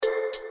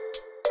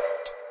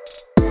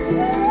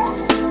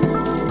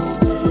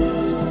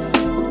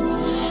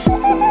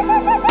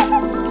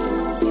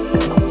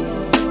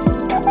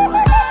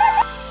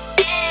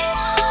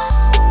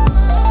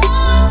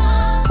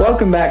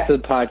Welcome back to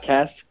the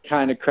podcast,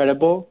 Kind of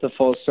Credible, The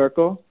Full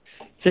Circle.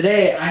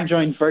 Today, I'm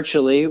joined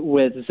virtually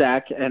with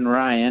Zach and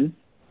Ryan,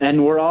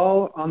 and we're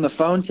all on the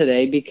phone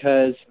today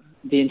because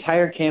the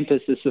entire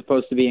campus is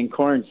supposed to be in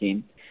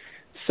quarantine.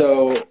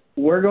 So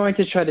we're going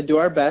to try to do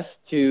our best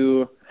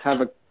to have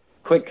a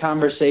quick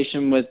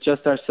conversation with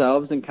just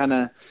ourselves and kind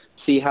of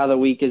see how the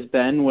week has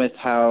been with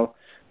how,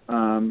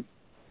 being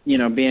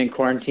in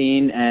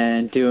quarantine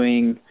and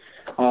doing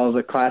all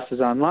the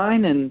classes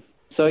online. And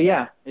so,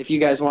 yeah, if you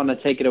guys want to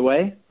take it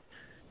away,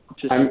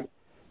 just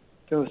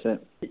go with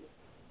it.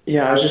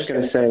 Yeah, I was just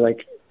going to say,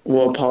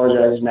 we'll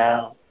apologize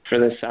now for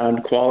the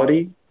sound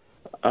quality.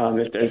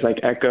 If there's,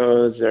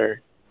 echoes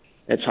or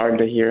it's hard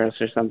to hear us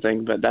or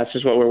something, but that's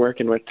just what we're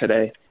working with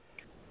today.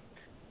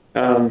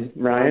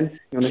 Ryan,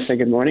 you want to say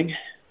good morning?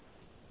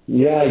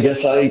 Yeah, I guess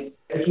I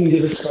can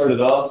get it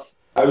started off.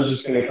 I was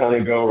just going to kind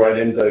of go right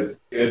into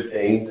good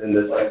things in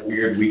this,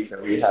 weird week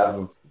that we have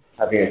of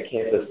having a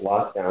campus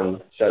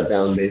lockdown, shut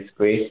down,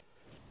 basically.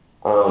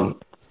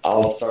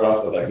 I'll start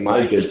off with,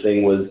 my good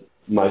thing was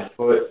my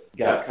foot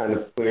got kind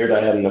of cleared.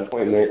 I had an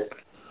appointment,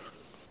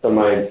 so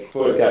my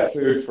foot got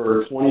cleared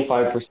for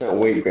 25%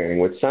 weight bearing,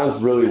 which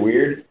sounds really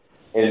weird,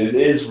 and it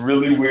is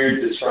really weird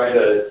to try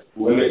to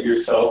limit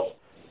yourself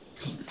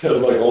to,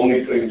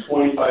 only putting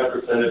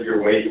 25% of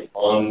your weight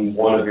on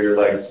one of your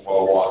legs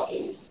while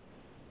walking.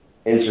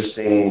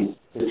 Interesting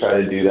to try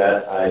to do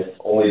that. I've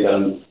only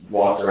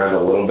walked around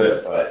a little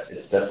bit, but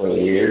it's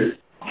definitely weird.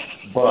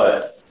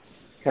 But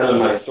kind of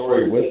my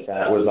story with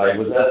that was I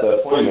was at the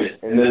appointment,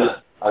 and then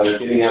I was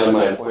getting out of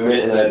my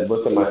appointment, and I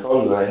looked at my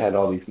phone, and I had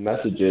all these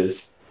messages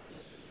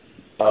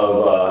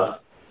of, a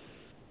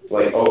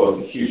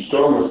huge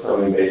storm was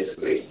coming,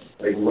 basically.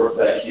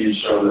 That huge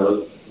storm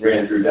that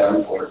ran through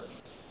Davenport.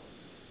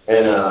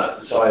 And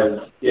so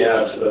I get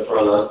out to the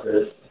front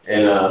office,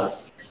 and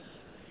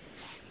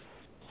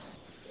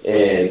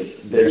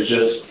there's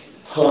just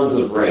tons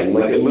of rain.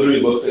 It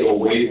literally looks like a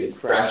wave had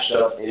crashed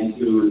up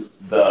into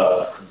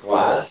the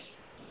glass.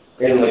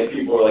 And,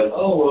 people are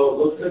oh, well, it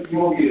looks like you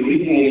won't be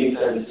leaving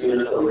anytime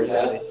soon or something like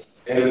that.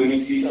 And then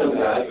we see some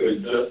guy who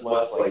had just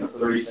left,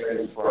 30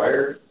 seconds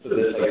prior to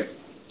this,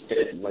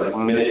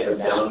 minute of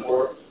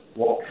downpour,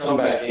 won't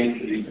come back in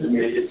because he couldn't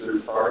make it to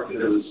his car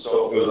because it was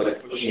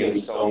pushing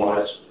him so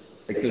much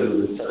because it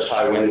was such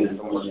high wind and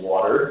so much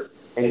water.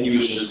 And he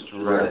was just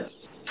drenched.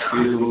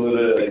 He was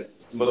literally,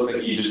 looked like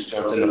he just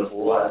jumped in the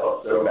pool. I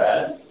felt so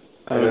bad.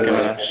 Oh, and then,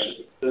 gosh.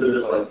 it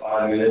was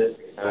 5 minutes,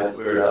 and I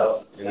cleared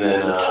up. And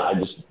then I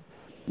just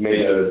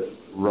made a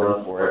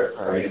run for it,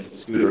 or I guess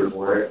a scooter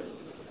for it.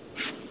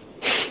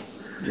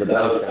 But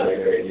that was kind of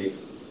crazy.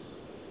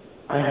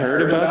 I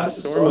heard about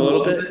the storm a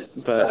little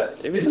bit,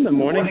 but it was in the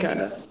morning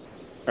kind of,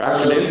 or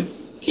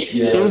afternoon.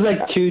 Yeah. It was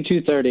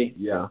 2:30.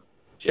 Yeah.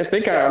 I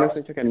think I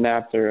honestly took a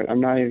nap through it.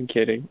 I'm not even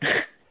kidding.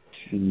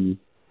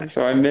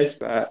 So I missed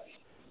that.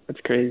 That's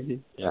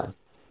crazy. Yeah.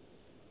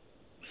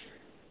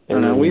 I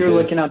don't know. We were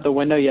looking out the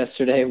window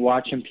yesterday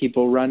watching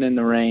people run in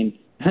the rain.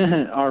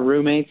 Our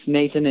roommates,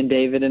 Nathan and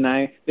David and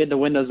I, we had the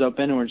windows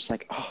open and we're just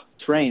oh,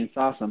 it's rain, it's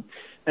awesome.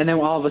 And then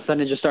all of a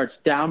sudden it just starts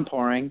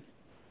downpouring,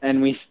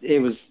 and it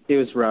was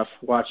rough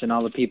watching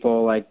all the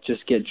people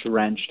just get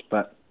drenched.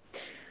 But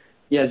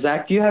yeah,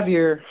 Zach, do you have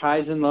your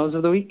highs and lows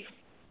of the week?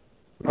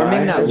 Or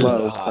maybe not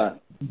lows, but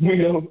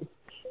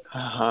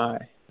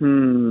high.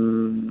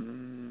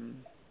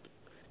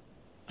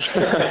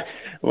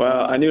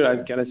 Well, I knew what I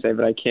was going to say,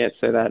 but I can't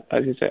say that. I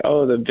was going to say,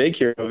 the Big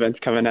Hero event's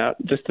coming out,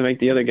 just to make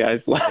the other guys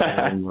laugh.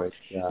 Oh my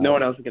God. No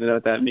one else is going to know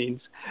what that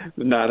means.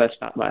 No, that's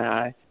not my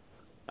high.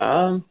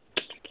 I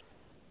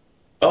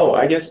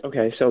guess,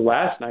 okay, so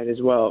last night as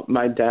well,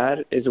 my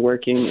dad is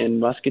working in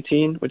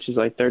Muscatine, which is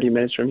 30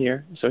 minutes from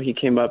here. So he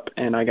came up,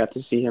 and I got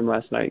to see him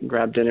last night and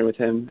grab dinner with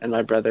him and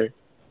my brother.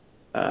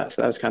 So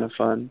that was kind of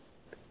fun.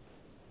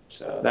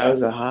 So that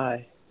was a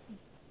high.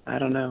 I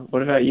don't know.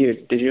 What about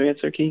you? Did you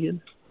answer,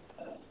 Keegan?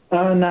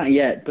 Not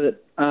yet,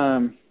 but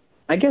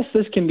I guess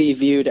this can be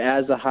viewed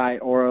as a high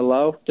or a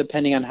low,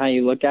 depending on how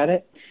you look at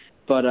it.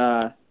 But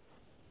I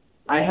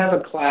have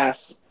a class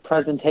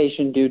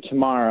presentation due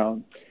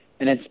tomorrow,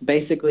 and it's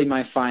basically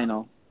my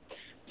final.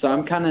 So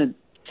I'm kind of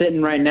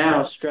sitting right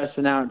now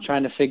stressing out,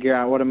 trying to figure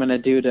out what I'm going to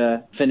do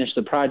to finish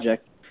the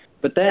project.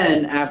 But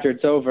then after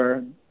it's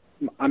over,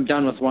 I'm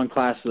done with one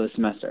class for the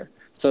semester.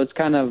 So it's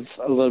kind of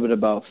a little bit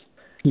of both.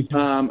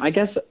 I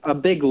guess a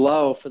big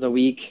low for the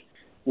week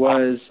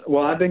was,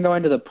 I've been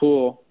going to the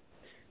pool,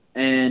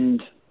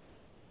 and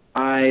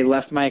I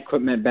left my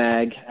equipment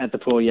bag at the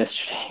pool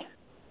yesterday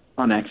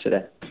on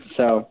accident.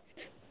 So,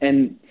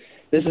 and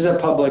this is a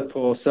public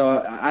pool,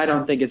 so I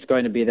don't think it's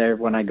going to be there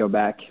when I go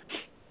back.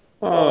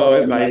 Oh,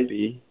 it might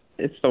be.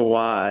 It's the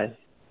Y.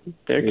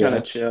 They're kind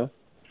of chill.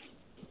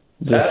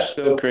 That's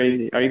so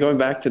crazy. Are you going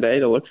back today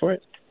to look for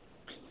it?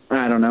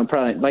 I don't know.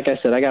 Probably. Like I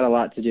said, I got a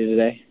lot to do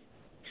today.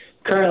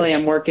 Currently,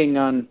 I'm working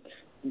on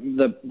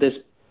this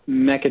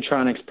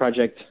mechatronics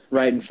project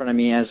right in front of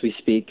me as we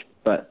speak,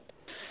 but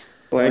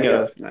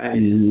Legos.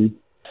 Nice.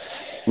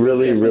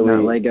 Really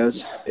not Legos.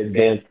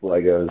 Advanced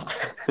Legos.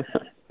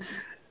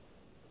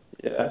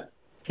 Yeah.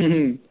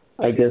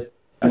 I guess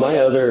my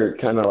other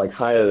kind of like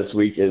high of this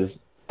week is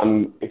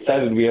I'm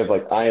excited we have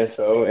like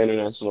ISO,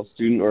 International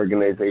Student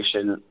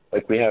Organization,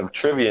 like we have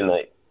trivia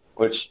night,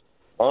 which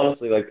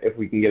honestly, like if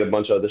we can get a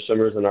bunch of other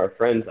swimmers and our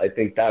friends, I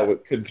think that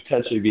could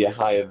potentially be a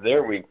high of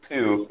their week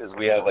too, because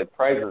we have like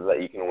prizes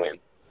that you can win.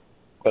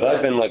 But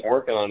I've been like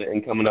working on it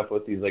and coming up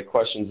with these like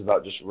questions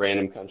about just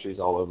random countries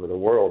all over the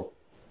world,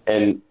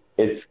 and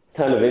it's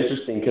kind of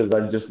interesting because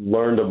I've just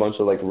learned a bunch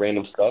of like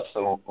random stuff.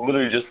 So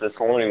literally just this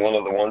morning, one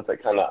of the ones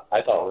that kind of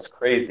I thought was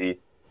crazy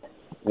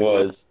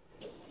was,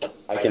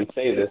 I can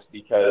say this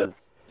because,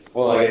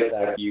 well, I guess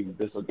Zach,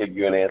 this will give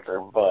you an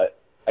answer, but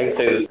I can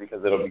say this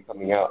because it'll be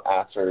coming out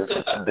after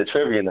the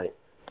trivia night.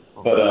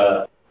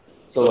 But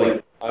so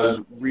like I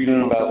was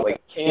reading about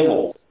like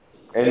camels,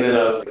 and then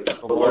I was like,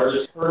 the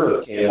largest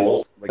herd of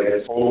camels, like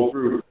a total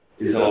group,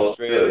 is in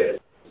Australia,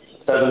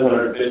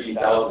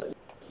 750,000.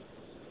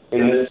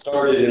 And this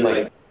started in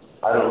like,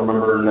 I don't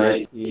remember,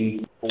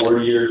 1940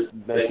 or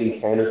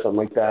 1910 or something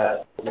like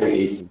that,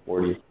 maybe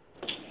 1840.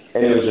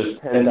 And it was just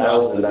 10,000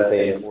 that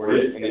they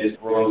imported, and it's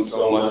grown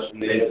so much,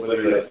 and they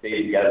literally like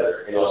stayed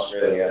together in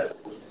Australia.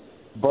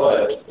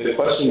 But the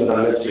question that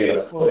I'm actually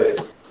going to put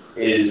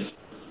is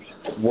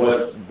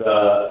what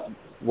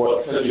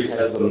country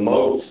has the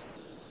most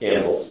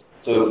camels?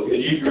 So if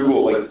you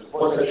Google like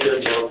what country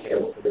has the most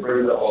camels, it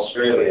brings up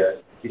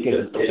Australia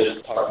because it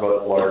just talks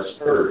about the largest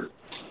herd.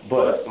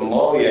 But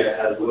Somalia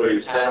has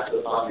literally half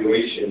the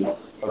population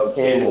of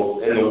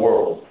camels in the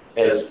world.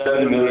 It has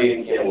 7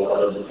 million camels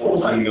out of the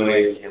 14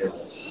 million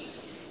camels.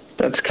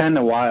 That's kind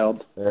of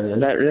wild.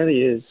 That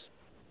really is.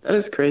 That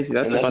is crazy.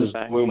 That's a fun fact.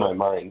 That just blew my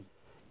mind.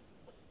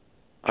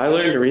 I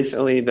learned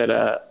recently that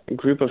a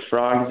group of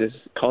frogs is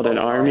called an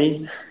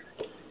army.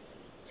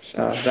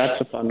 So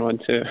that's a fun one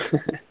too.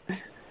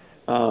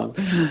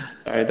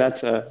 Sorry, I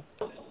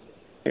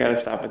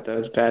gotta stop with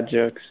those bad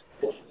jokes.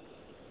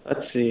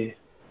 Let's see.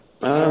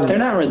 They're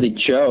not really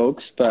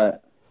jokes,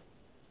 but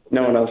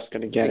no one else is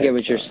gonna get it. I get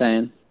what you're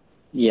saying.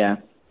 Yeah.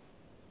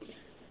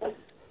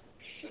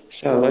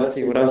 So let's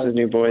see, what else is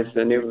new, boys?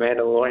 The new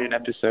Mandalorian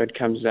episode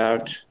comes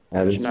out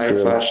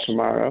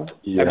tonight/tomorrow.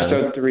 Yeah.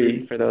 Episode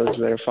 3 for those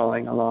that are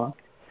following along.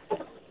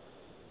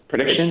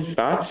 Predictions,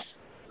 thoughts?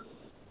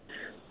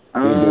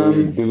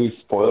 Did we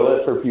spoil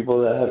it for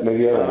people that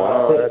maybe haven't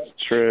watched it? That's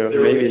true.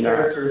 Maybe not.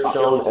 Characters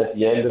shown at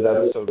the end of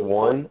episode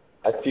 1.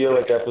 I feel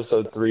like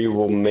episode 3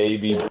 will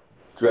maybe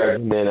drag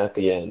him in at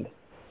the end.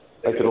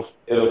 Like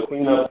it'll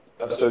clean up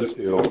episode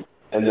 2,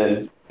 and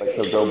then like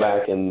he'll go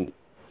back and.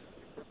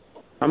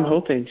 I'm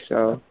hoping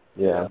so.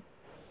 Yeah.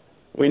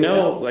 We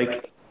know,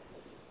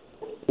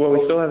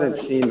 we still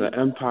haven't seen the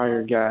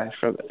Empire guy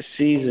from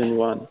season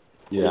 1.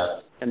 Yeah.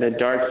 And the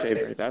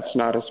Darksaber. That's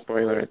not a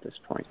spoiler at this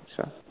point.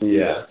 So.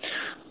 Yeah.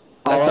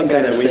 All I'm something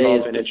gonna that we've say all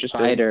is been interested in.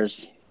 spiders.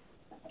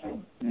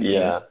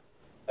 Yeah.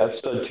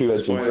 Episode 2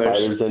 has some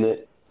spiders in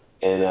it,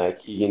 and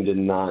Keegan did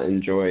not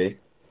enjoy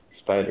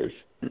spiders.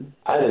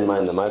 I didn't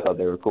mind them. I thought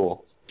they were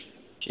cool.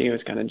 Keegan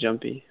was kind of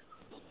jumpy.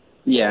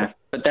 Yeah,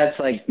 but that's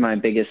like my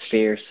biggest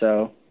fear,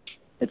 so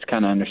it's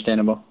kind of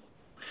understandable.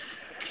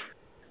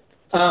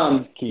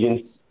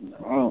 Keegan,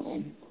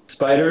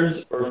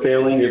 spiders or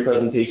failing your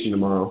presentation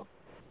tomorrow?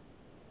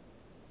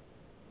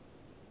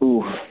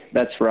 Ooh,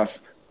 that's rough.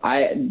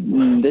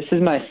 This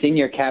is my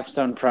senior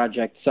capstone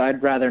project, so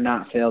I'd rather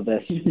not fail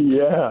this.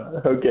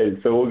 Yeah. Okay,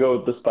 so we'll go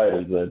with the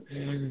spiders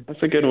then.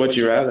 That's a good would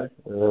you rather.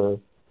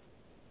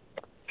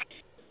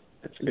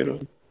 That's a good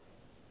one.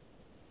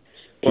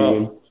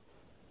 Well,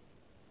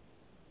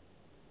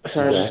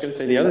 sorry, I was just going to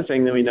say the other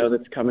thing that we know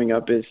that's coming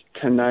up is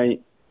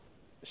tonight.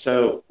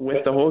 So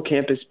with the whole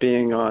campus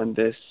being on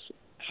this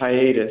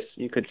hiatus,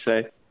 you could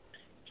say,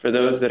 for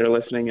those that are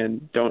listening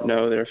and don't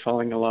know, they're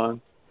following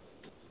along,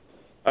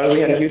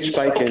 we had a huge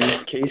spike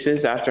in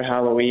cases after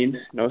Halloween,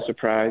 no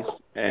surprise,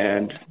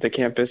 and the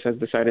campus has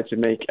decided to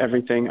make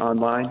everything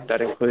online. That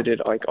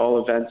included like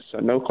all events, so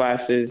no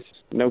classes,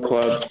 no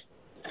clubs,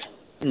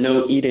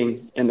 no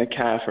eating in the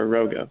caf or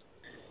Rogo.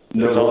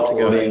 No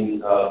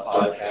recording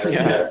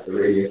podcast at the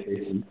radio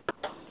station.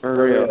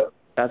 For real.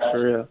 That's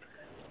for real.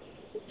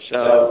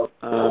 So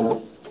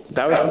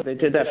they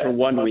did that for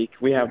 1 week.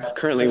 We have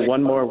currently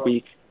 1 more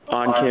week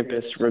on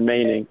campus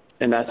remaining,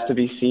 and that's to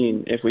be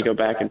seen if we go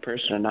back in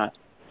person or not.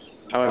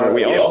 However,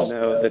 we also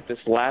know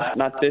that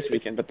not this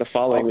weekend, but the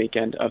following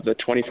weekend of the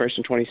 21st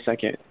and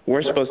 22nd,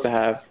 we're supposed to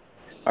have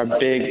our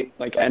big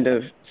end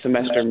of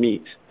semester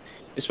meet.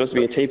 It's supposed to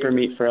be a taper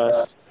meet for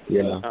us.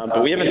 Yeah.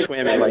 But we haven't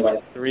swam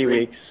in 3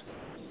 weeks.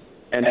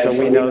 And so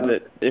we know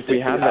that if we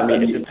have that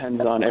meet, it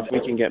depends on if we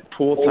can get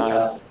pool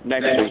time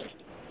next week.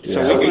 So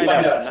we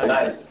find out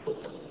tonight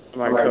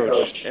from our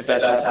coach if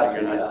that's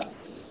happening or not.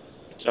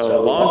 So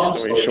long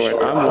story short,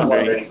 I'm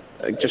wondering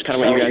just kind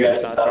of what you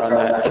guys' thoughts are on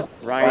that.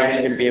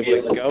 Ryan's going to be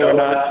able to go or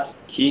not?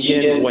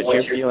 Keegan, what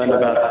you're feeling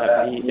about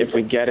that meet if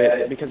we get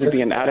it? Because it'd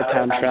be an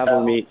out-of-town travel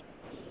meet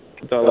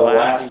the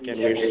last weekend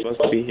we were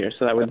supposed to be here,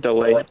 so that would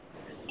delay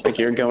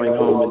you're going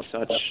home and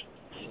such.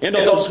 And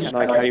also just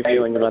kind of how you're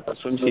feeling about the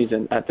swim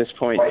season at this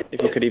point,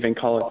 if you could even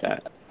call it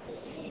that.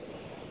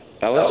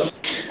 Fellas?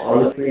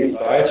 honestly,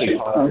 so I actually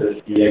talked to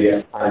the ski, I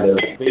guess, kind of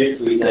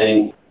basically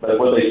saying, like,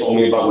 what they told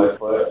me about my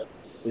foot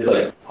is,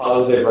 like,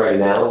 positive right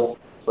now,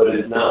 but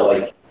it's not,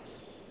 like,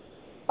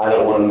 I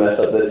don't want to mess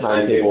up the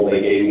timetable they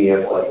gave me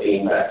of, like,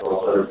 being back to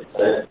 100%,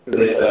 because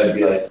they said I'd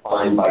be, like,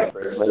 fine by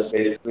Christmas,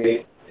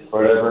 basically,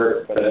 or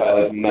whatever, but if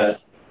I, like, mess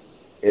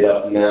it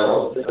up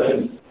now,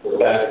 then I'm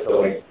back to,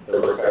 like, the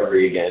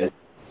recovery again.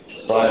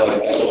 So I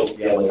don't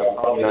feel like I'm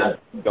probably not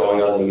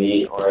going on the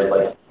meet, or I'd,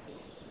 like,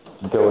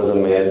 go as a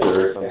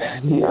manager or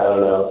something. I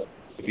don't know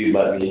if you'd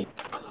let me.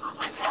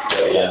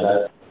 But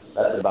yeah,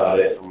 that's about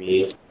it for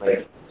me.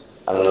 Like,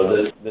 I don't know,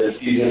 this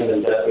season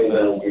has definitely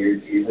been a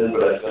weird season,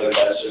 but I feel like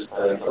that's just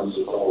kind of comes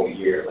with the whole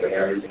year. Like,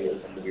 everything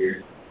has been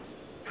weird.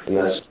 And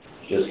that's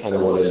just kind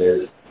of what it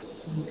is.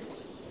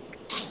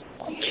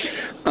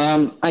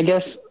 I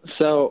guess,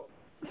 so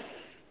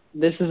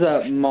this is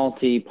a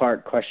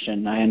multi-part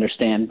question, I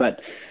understand, but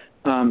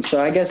so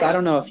I guess I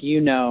don't know if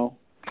you know,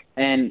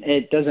 and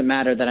it doesn't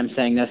matter that I'm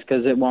saying this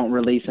because it won't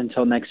release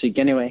until next week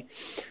anyway,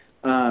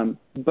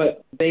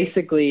 but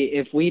basically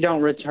if we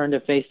don't return to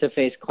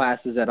face-to-face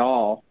classes at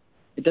all,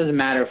 it doesn't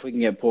matter if we can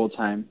get pool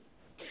time.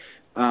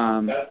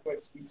 That's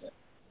what she said.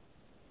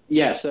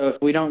 Yeah, so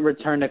if we don't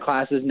return to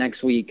classes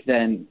next week,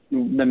 then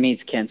the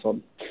meet's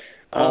canceled.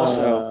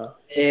 Also,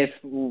 if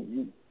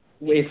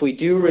we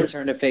do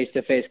return to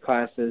face-to-face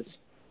classes,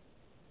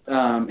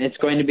 it's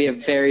going to be a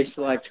very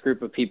select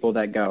group of people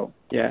that go.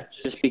 Yeah.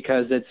 Just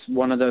because it's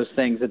one of those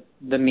things that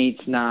the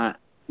meet's not,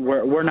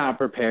 we're not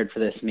prepared for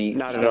this meet.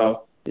 Not at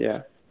all.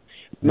 Yeah.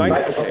 Mike,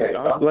 okay,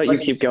 I'll let you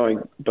keep going,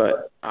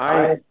 but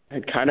I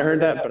had kind of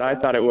heard that, but I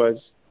thought it was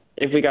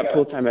if we got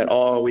pool time at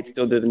all, we'd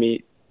still do the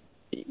meet,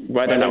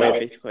 whether or not we have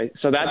face-to-face.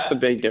 So that's the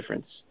big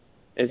difference,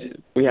 is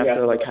we have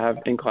to, like, have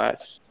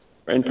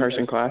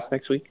in-person class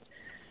next week.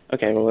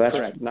 Okay, well, that's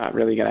Correct. not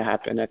really going to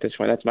happen at this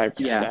point. That's my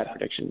bad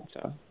prediction,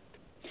 so.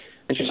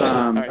 Interesting.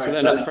 All right, so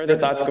then further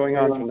thoughts going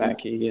on from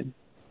that, Keegan?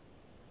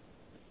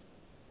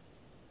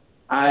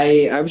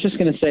 I was just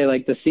going to say,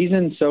 like, the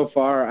season so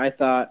far, I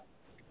thought,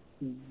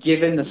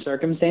 given the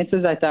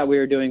circumstances, I thought we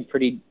were doing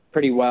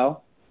pretty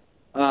well.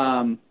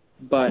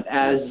 But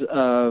as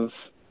of,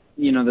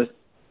 the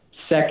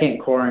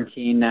second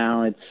quarantine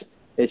now,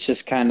 it's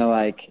just kind of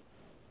like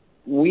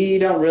we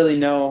don't really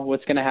know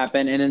what's going to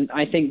happen. And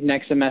I think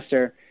next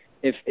semester,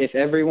 if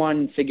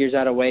everyone figures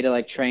out a way to,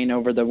 like, train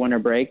over the winter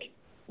break,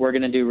 we're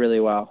going to do really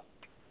well.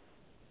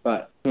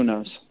 But who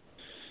knows?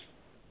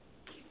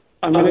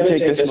 I'm going to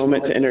take this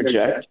moment to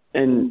interject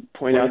and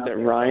point out that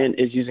Ryan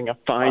is using a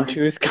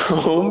fine-tooth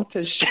comb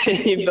to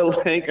shave the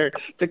leg, or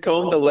to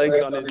comb the legs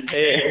on his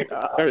hair.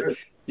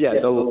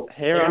 The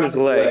hair on his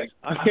legs.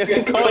 I'm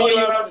going to call you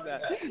out for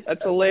that.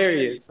 That's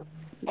hilarious.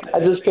 I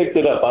just picked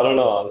it up. I don't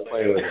know. I was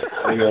playing with it.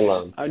 Leave me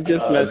alone. I'm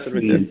just messing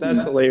with this.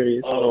 That's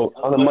hilarious.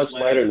 On a much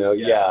lighter note,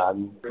 yeah,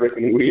 I'm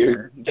freaking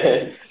weird.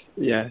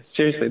 Yeah,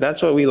 seriously,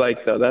 that's what we like,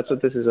 though. That's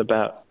what this is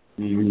about.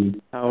 Mm-hmm.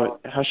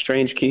 How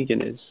strange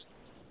Keegan is.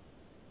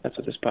 That's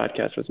what this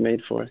podcast was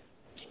made for.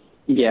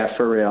 Yeah,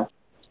 for real.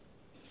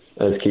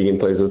 As Keegan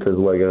plays with his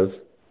Legos.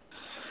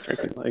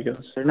 Freaking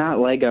Legos. They're not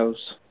Legos.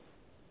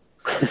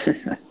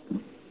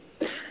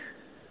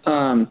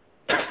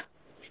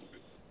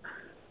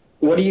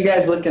 What are you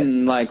guys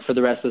looking like for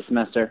the rest of the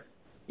semester?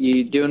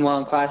 You doing well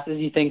in classes?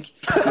 You think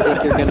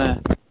you're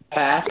gonna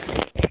pass?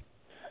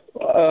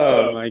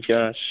 Oh my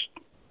gosh.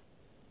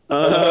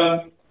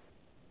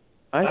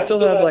 I still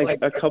have like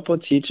a couple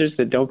of teachers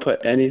that don't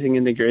put anything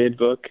in the grade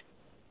book,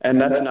 and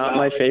that's not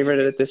my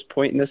favorite at this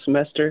point in the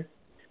semester.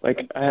 Like,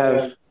 I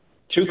have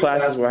 2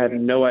 classes where I have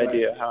no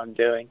idea how I'm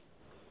doing.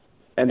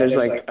 And there's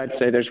like, I'd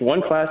say there's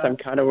one class I'm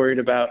kind of worried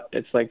about.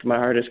 It's like my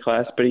hardest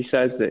class, but he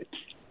says that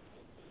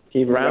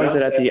he rounds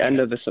it at the end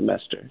of the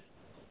semester.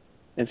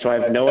 And so I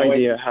have no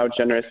idea how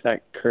generous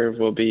that curve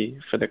will be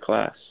for the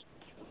class.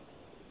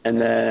 And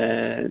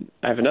then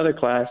I have another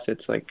class.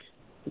 It's like,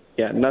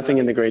 nothing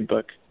in the grade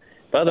book.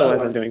 But otherwise,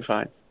 I'm doing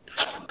fine.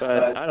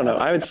 But I don't know.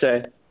 I would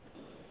say,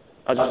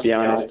 I'll just be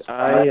honest.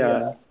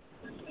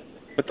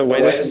 With the way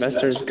the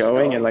semester is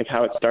going and like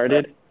how it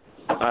started,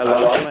 I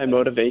lost my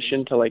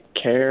motivation to like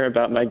care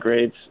about my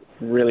grades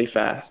really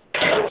fast.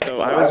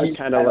 So I was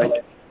kind of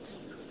like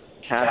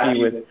happy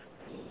with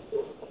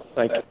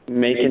like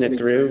making it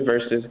through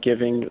versus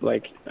giving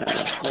like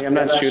I'm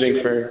not shooting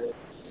for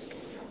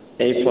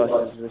A+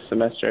 this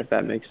semester, if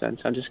that makes sense.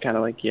 I'm just kind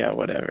of like,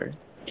 whatever.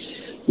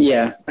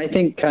 Yeah, I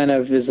think kind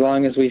of as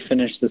long as we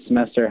finish the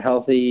semester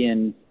healthy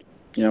and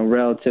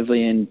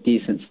relatively in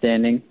decent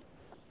standing,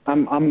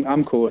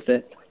 I'm cool with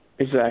it.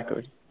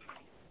 Exactly.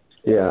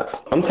 Yeah,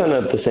 I'm kind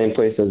of at the same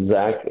place as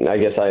Zach. I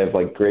guess I have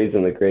like grades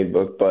in the grade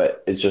book,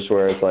 but it's just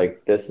where it's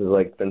like this has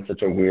like been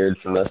such a weird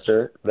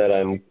semester that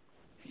I'm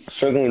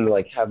struggling to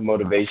like have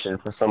motivation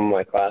for some of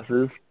my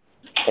classes.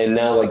 And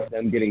now like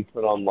them getting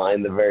put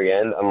online the very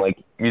end, I'm like,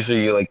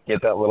 usually you like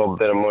get that little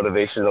bit of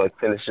motivation to like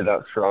finish it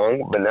out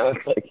strong, but now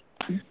it's like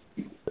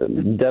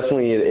it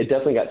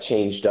definitely got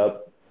changed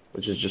up,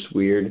 which is just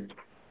weird.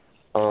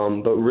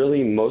 But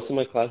really most of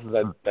my classes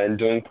I've been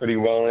doing pretty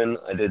well in.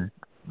 I did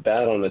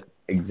bad on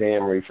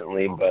exam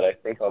recently, but I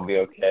think I'll be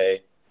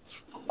okay.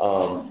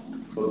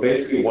 But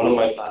basically, one of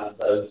my classes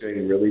I was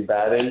doing really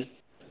bad in,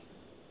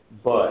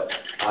 but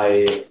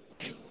I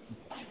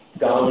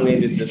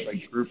dominated this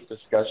like group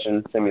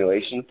discussion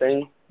simulation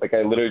thing. Like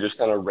I literally just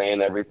kind of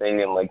ran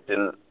everything and like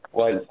didn't.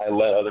 Well, I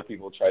let other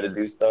people try to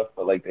do stuff,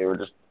 but like they were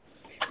just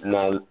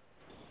not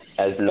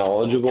as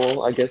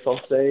knowledgeable, I guess I'll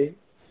say,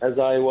 as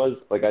I was.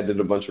 Like I did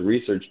a bunch of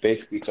research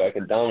basically so I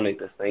could dominate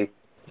this thing.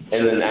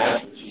 And then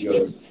after she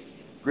goes,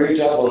 "Great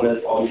job on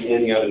this. I'll be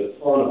handing out a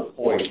ton of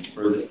points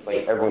for this,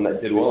 like everyone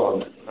that did well on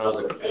this." And I was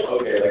like,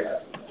 okay, like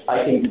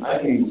I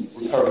can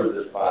recover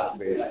this class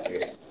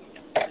basically.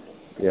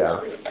 Yeah.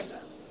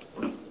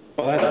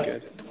 Well, that's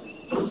good.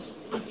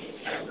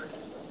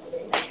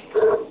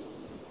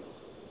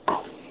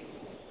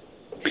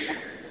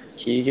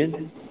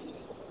 Keegan?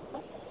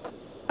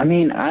 I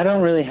mean, I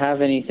don't really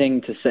have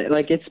anything to say.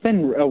 Like, it's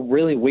been a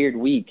really weird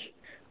week.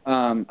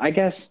 I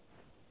guess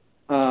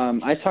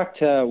I talked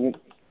to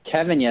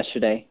Kevin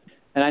yesterday,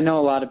 and I know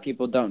a lot of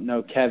people don't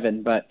know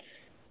Kevin, but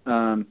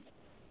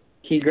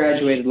he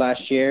graduated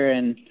last year,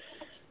 and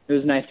it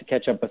was nice to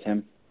catch up with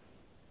him.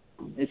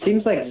 It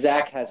seems like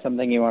Zach has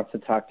something he wants to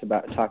talk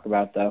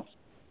about, though.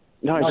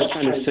 No, I'm just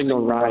trying to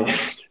signal Ryan.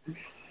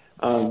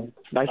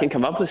 I can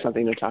come up with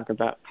something to talk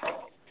about.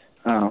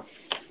 Oh.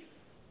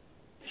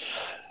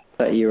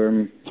 Thought you were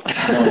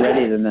more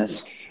ready than this.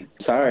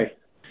 Sorry.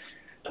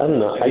 I don't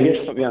know. I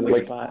guess put me on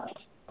the spot.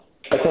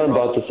 I kind of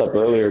brought this up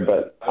earlier,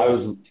 but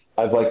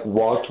I've like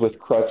walked with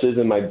crutches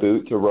in my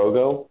boot to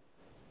Rogo,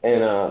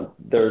 and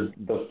there's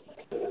the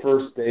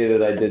first day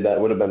that I did that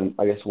would have been,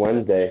 I guess,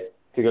 Wednesday,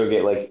 to go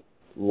get like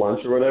lunch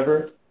or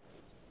whatever.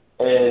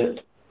 And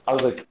I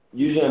was like,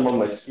 usually I'm on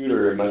my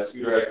scooter, and my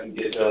scooter I can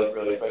get there like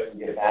really quick and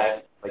get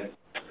back like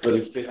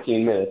literally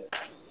 15 minutes.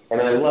 And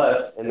I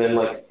left, and then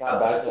like got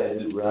back, and I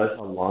didn't realize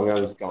how long I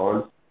was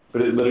gone.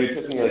 But it literally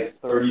took me like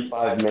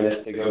 35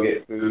 minutes to go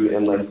get food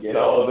and like get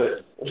all of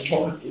it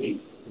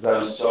because I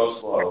was so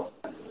slow.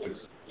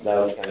 That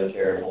was kind of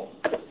terrible.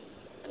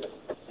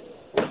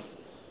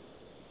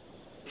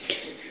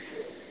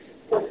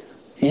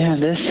 Yeah,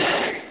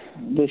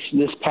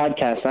 this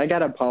podcast, I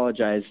gotta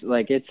apologize.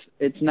 Like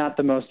it's not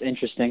the most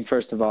interesting,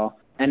 first of all,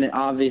 and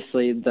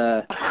obviously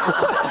the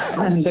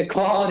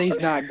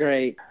quality's not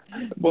great.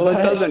 Well, it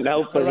doesn't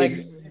help us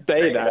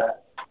say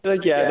that.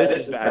 Like, yeah,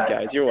 this is bad,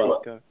 guys. You're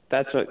welcome.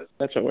 That's what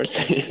we're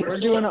saying.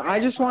 I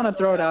just want to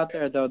throw it out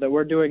there though that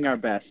we're doing our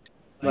best.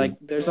 Like,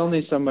 there's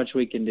only so much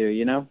we can do,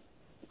 you know.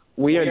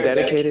 We are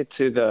dedicated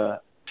to the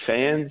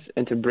fans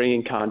and to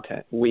bringing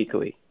content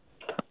weekly.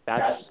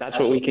 That's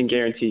what we can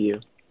guarantee you.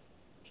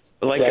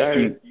 Like,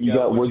 you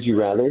got Would You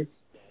Rather?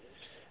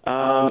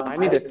 I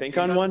need to think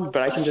on one,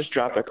 but I can just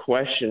drop a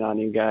question on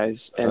you guys,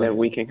 and then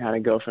we can kind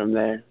of go from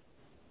there.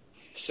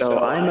 So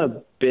I'm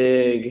a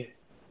big,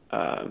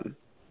 I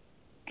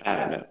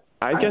don't know.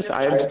 I guess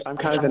I'm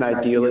kind of an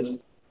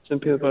idealist. Some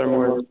people are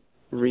more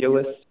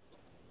realists.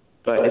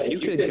 But if you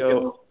could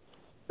go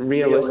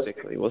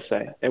realistically, we'll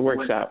say, it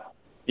works out.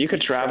 You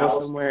could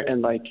travel somewhere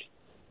and, like,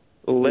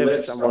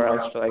 live somewhere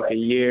else for, like, a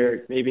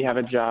year, maybe have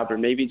a job, or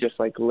maybe just,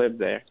 like, live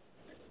there.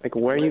 Like,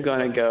 where are you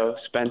going to go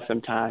spend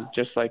some time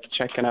just, like,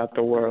 checking out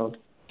the world?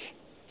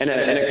 In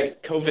a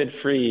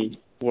COVID-free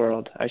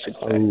world, I should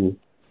say.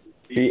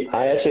 See,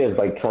 I actually have,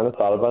 like, kind of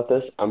thought about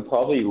this. I'm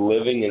probably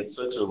living in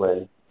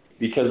Switzerland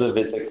because of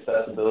its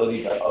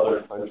accessibility to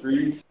other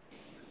countries.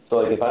 So,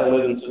 like, if I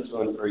lived in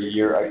Switzerland for a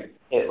year, I could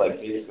hit, like,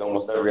 basically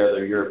almost every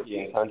other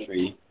European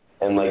country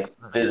and, like,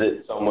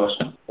 visit so much.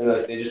 And,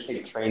 like, they just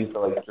take trains to,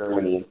 like,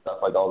 Germany and stuff,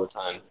 like, all the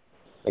time.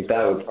 Like,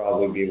 that would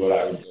probably be what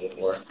I would do it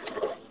for.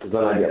 Because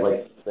then I get,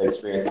 like, the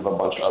experience of a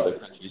bunch of other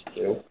countries,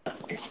 too.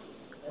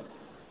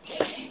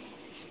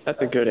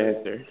 That's a good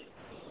answer.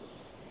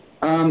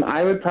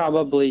 I would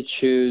probably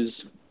choose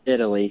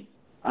Italy.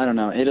 I don't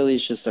know.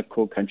 Italy's just a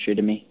cool country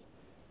to me.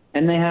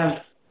 And they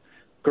have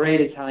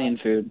great Italian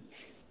food.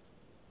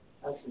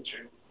 That's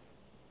true.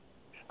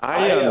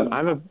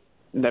 I've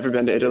never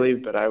been to Italy,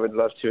 but I would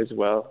love to as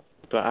well.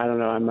 But I don't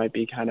know, I might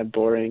be kind of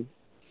boring.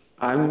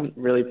 I'm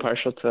really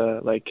partial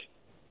to, like,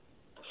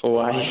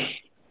 Hawaii.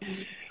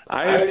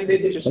 I think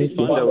it'd just be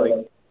fun to,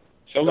 like,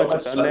 so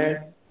much sun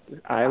there,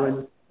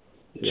 island,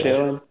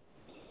 chilling.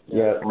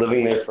 Yeah,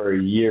 living there for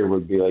a year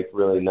would be, like,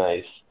 really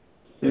nice.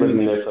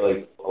 Living there for,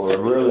 like, a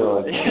really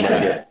long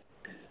time.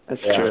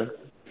 That's true.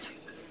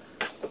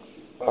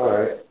 All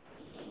right.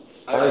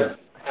 I have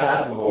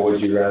half of a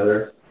Would You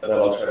Rather, but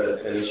I'll try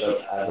to finish up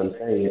as I'm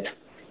saying it.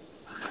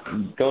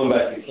 Going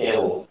back to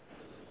camels,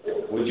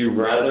 would you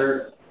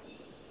rather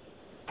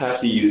have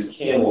to use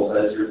camels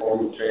as your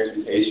form of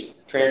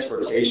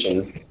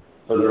transportation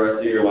for the rest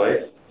of your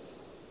life,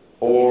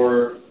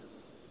 or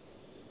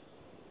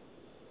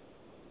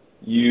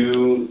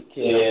you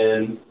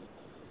can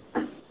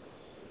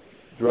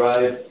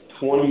drive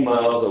 20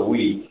 miles a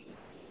week,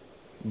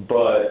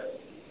 but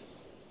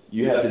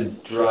you have to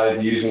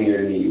drive using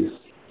your knees?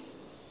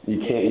 You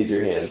can't use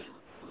your hands.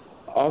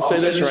 I'll say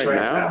this right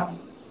now.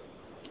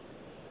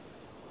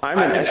 I'm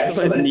an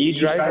excellent knee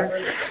driver.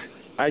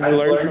 I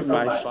learned from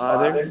my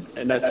father,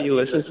 and if he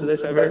listens to this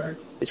ever,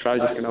 he's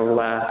probably just gonna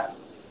laugh.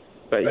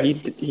 But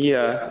he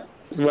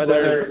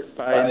whether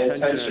by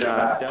intention or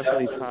not,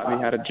 definitely taught me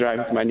how to drive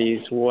with my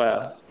knees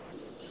well.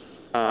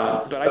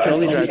 But I can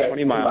only drive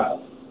 20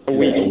 miles a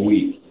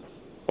week,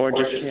 or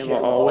just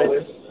camel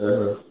always.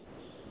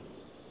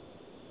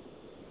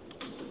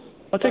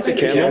 I'll take the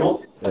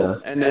camel,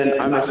 and then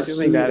I'm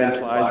assuming that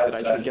implies that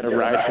I should get a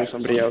ride from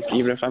somebody else,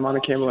 even if I'm on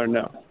a camel or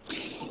no.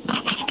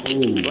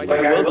 Like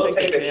I will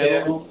take the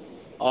camel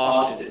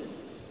often,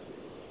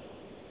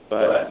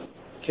 but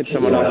could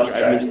someone else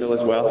drive me still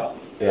as well?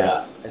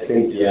 Yeah, I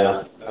think,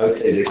 I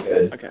would say they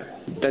could. Okay,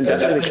 then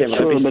definitely the camel.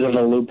 It's a little bit of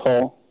a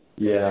loophole.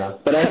 Yeah.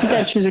 But I think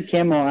I'd choose a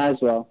camel as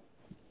well.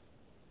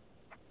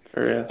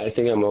 For real. I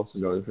think I'm also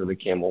going for the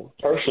camel,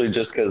 partially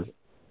just because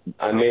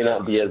I may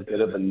not be as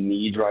good of a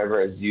knee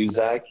driver as you,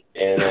 Zach,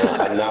 and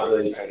I'm not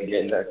really trying to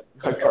get into a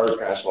car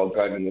crash while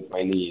driving with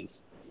my knees.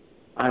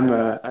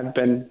 I've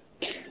been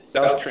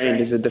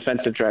self-trained as a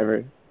defensive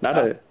driver, not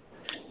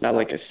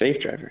like a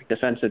safe driver,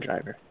 defensive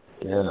driver.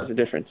 Yeah. There's a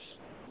difference.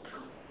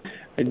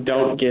 I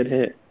don't get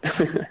hit.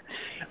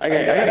 I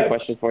got a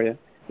question for you.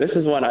 This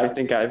is one I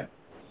think I've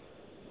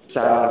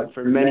sat on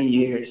for many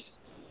years,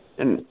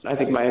 and I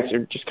think my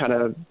answer just kind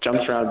of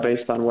jumps around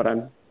based on what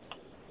I'm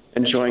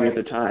enjoying at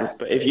the time.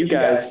 But if you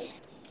guys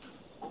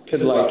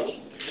could like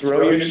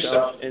throw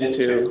yourself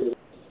into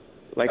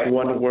like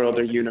one world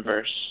or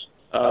universe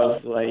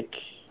of like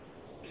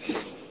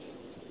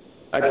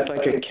a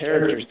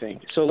character thing.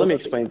 So let me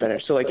explain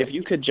better. So like if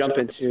you could jump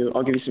into,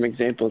 I'll give you some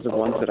examples of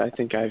ones that I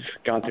think I've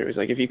gone through. It's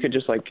like if you could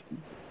just like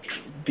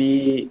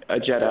be a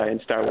Jedi in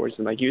Star Wars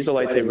and like use a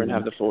lightsaber and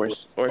have the Force,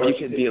 or if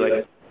you could be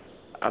like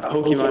a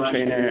Pokemon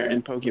trainer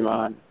in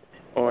Pokemon,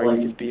 or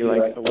you could be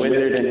like a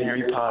wizard in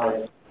Harry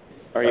Potter,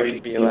 or you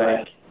could be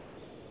like,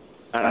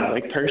 I don't know,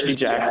 like Percy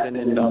Jackson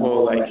in the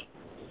whole like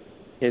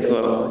his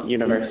little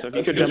universe. So if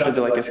you could jump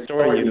into like a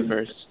story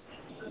universe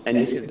and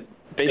you could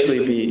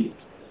basically be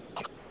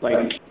like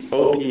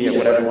OP or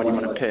whatever one you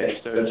want to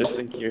pick, so just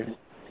think you're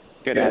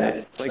good at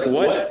it. Like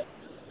what,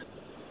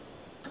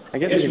 I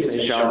guess you could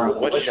say genre,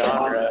 what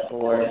genre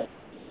or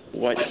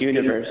what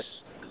universe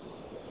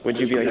would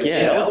you be like,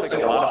 yeah, that looks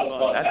like a lot of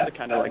fun. That's the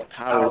kind of like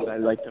powers I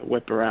like to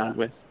whip around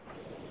with.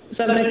 Does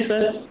that make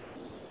sense?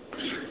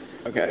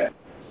 Okay.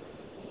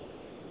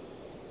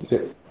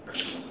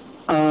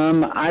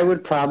 I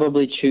would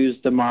probably choose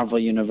the Marvel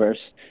Universe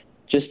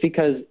just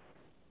because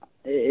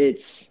it's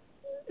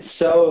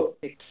so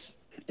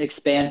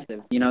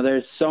expansive. You know,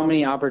 there's so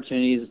many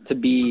opportunities to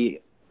be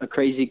a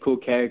crazy cool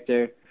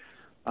character.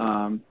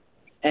 And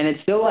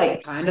it's still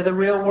like kind of the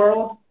real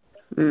world,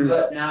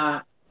 but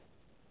not.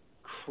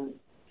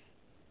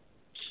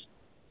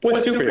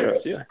 What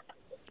superheroes?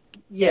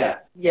 Yeah.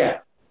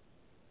 Yeah.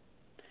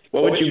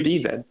 What would you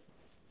be then?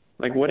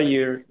 Like, what are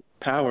your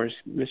powers,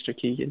 Mr.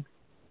 Keegan?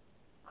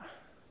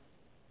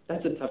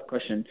 That's a tough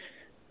question.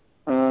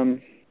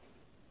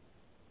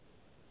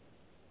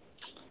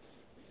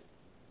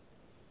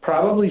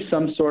 Probably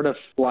some sort of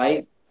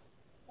flight,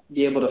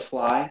 be able to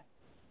fly.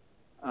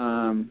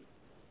 I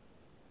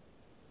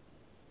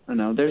don't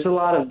know. There's a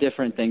lot of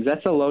different things.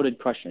 That's a loaded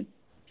question.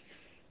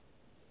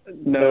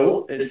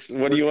 No, it's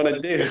what do you want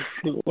to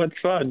do? What's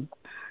fun?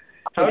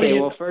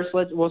 Well, first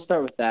we'll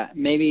start with that.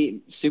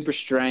 Maybe super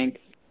strength.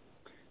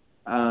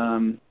 I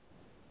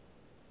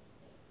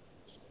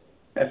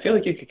feel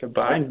like you could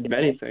combine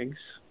many things.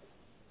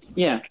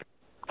 Yeah.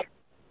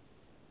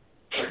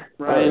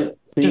 Ryan,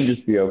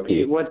 just be OP.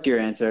 What's your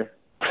answer?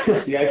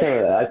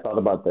 I thought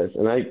about this,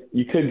 and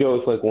you could go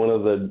with like one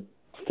of the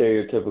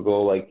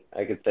stereotypical, like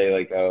I could say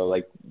like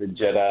the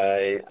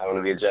Jedi. I want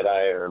to be a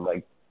Jedi, or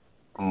like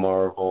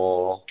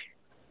Marvel.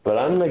 But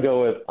I'm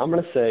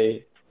gonna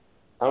say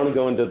I want to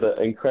go into the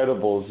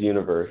Incredibles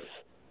universe.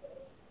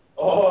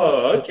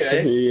 Oh,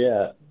 okay.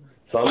 Yeah.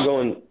 So I'm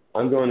going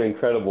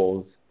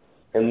Incredibles,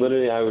 and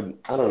literally I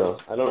don't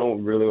know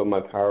really what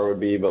my power would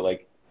be, but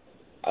like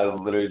I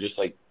would literally just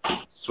like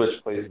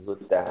switch places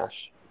with Dash,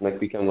 like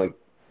become like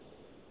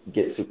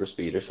get super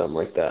speed or something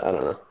like that. I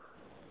don't know.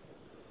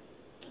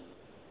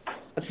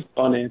 That's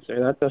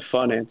a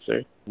fun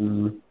answer.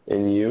 Mm-hmm.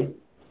 And you?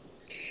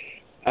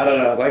 I don't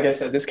know. Like I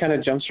said, this kind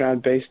of jumps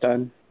around based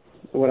on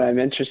what I'm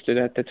interested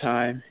at the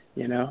time,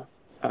 you know.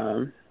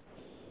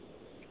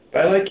 But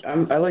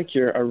I like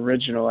your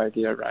original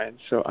idea, Ryan.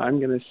 So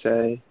I'm gonna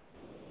say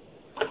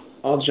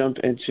I'll jump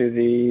into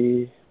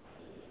the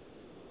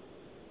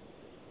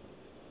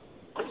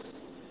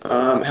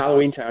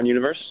Halloween Town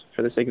universe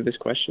for the sake of this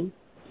question,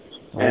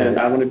 and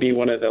I want to be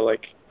one of the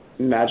like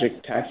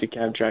magic taxi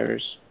cab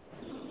drivers.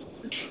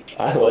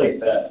 I like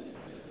that.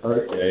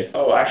 Okay.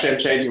 Oh, actually, I'm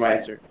changing my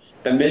answer.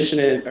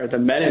 The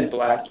Men in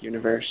Black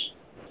universe.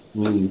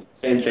 Same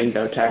thing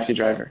though, taxi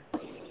driver.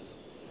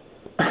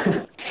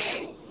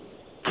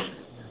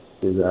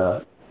 Is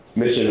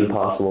Mission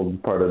Impossible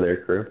part of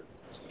their crew?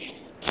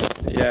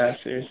 Yeah,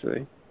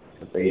 seriously.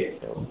 They get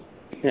killed.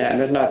 Yeah, and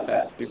they're not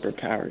that super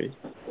powery.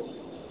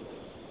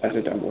 That's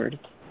a dumb word.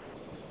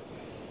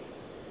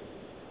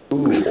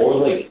 Ooh,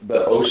 or like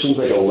the Ocean's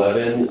like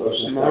 11,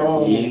 Ocean's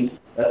 13.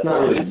 That's not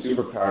really a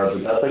superpower,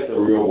 but that's like the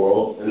real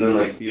world. And then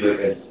like be like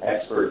an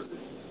expert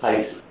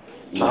heist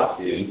top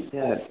dude.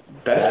 Yeah,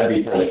 That'd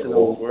be kind of in the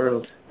cool.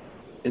 world.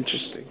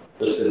 Interesting.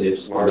 Just because you're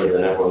smarter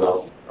than everyone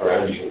else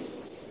around you.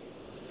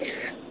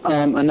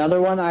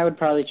 Another one I would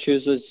probably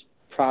choose was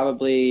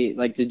probably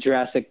like the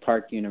Jurassic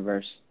Park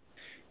universe.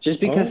 Just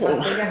because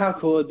think of how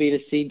cool it would be to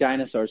see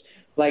dinosaurs.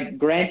 Like,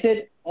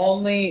 granted,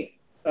 only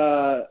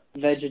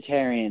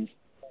vegetarians.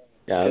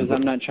 Yeah, Because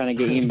I'm not trying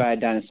to get eaten by a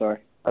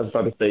dinosaur. I was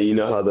about to say, you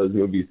know how those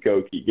movies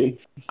go, Keegan.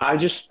 I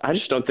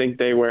just don't think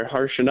they were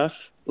harsh enough.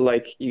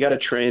 Like, you got to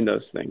train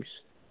those things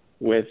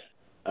with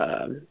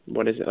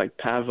what is it, like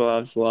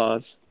Pavlov's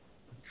laws?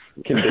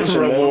 Condition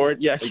Reward,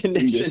 them? yeah, Like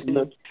condition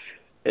them.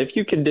 If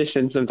you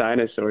condition some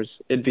dinosaurs,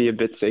 it'd be a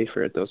bit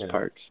safer at those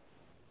parks.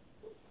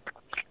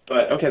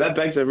 But okay, that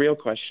begs a real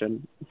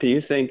question. Do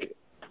you think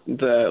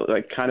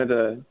the kind of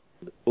the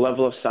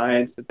level of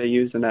science that they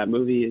use in that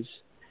movie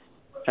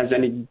has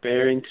any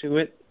bearing to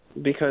it?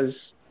 Because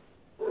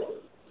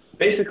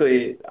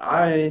basically,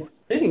 I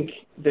think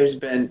there's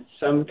been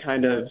some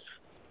kind of,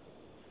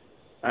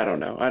 I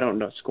don't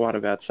know squat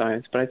about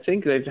science, but I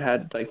think they've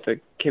had like the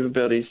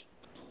capabilities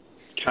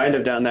kind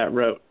of down that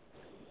road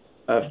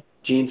of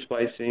gene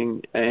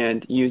splicing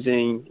and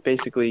using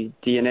basically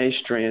DNA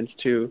strands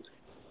to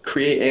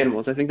create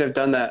animals. I think they've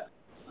done that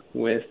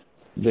with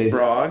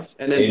frogs,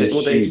 and then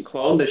they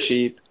cloned the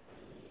sheep,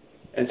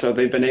 and so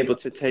they've been able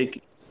to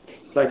take,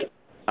 like,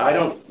 I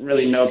don't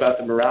really know about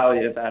the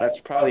morality of that. It's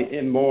probably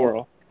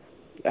immoral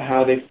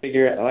how they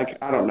figure it. Like,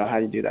 I don't know how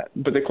you do that.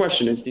 But the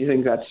question is, do you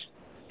think that's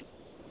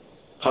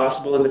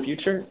possible in the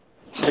future?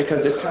 Because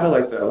it's kind of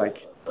like the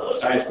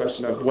science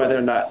question of whether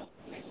or not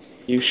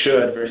you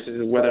should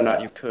versus whether or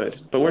not you could.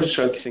 But we're just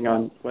focusing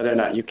on whether or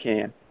not you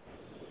can.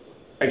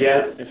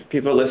 Again, if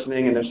people are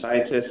listening and they're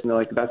scientists and they're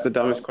like, that's the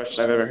dumbest question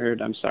I've ever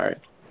heard, I'm sorry.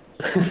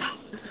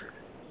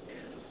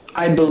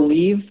 I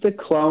believe the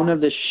clone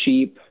of the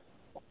sheep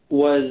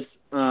was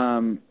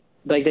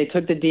like they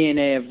took the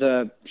DNA of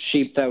the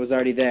sheep that was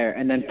already there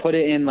and then put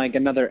it in like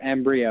another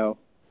embryo.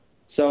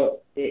 So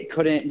they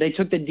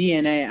took the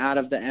DNA out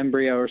of the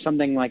embryo or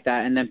something like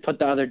that and then put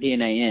the other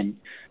DNA in.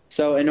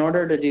 So in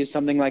order to do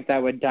something like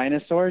that with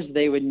dinosaurs,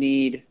 they would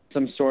need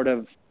some sort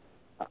of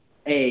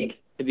egg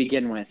to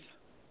begin with.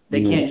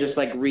 They can't just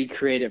like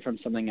recreate it from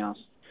something else.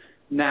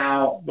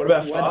 Now, what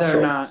about whether fossils?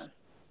 or not,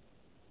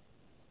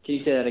 can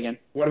you say that again?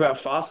 What about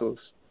fossils?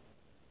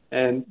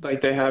 And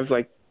like they have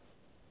like.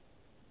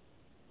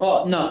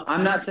 Well, no,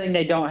 I'm not saying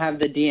they don't have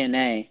the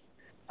DNA.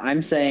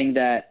 I'm saying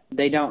that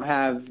they don't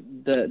have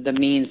the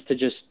means to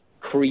just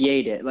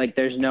create it. Like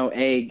there's no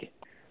egg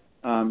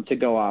to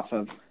go off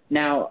of.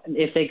 Now,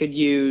 if they could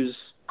use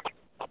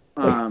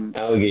like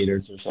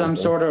alligators or something. some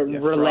sort of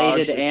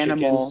related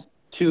animal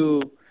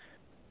to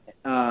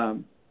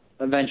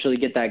eventually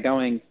get that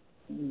going,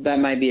 that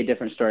might be a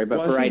different story. But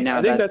for right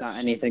now, that's not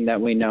anything that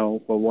we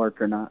know will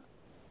work or not.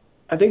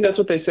 I think that's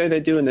what they say they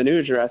do in the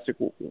new Jurassic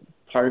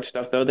Park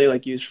stuff, though. They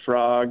like use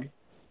frog.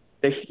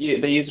 They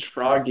used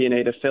frog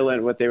DNA to fill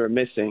in what they were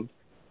missing,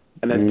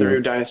 and then threw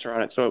a dinosaur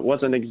on it. So it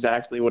wasn't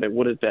exactly what it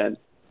would have been.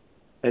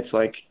 It's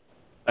like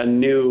a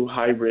new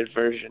hybrid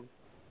version.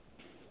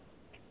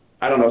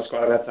 I don't know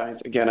squat about science.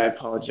 Again, I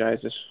apologize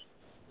if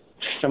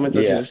someone's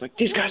looking at this like,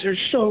 these guys are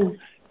so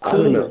I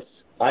don't know.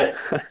 I'm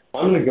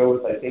gonna go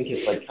with, I think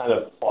it's like kind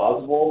of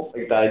plausible,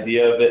 like the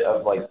idea of it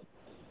of like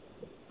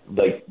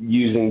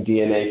using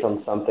DNA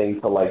from something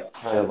to like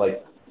kind of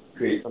like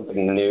create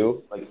something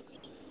new, like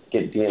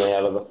get DNA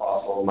out of the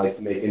fossil and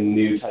like make a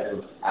new type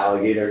of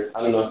alligator.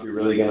 I don't know if you're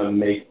really gonna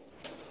make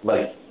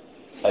like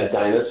a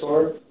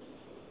dinosaur,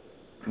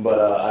 but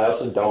I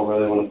also don't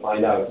really want to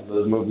find out because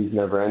those movies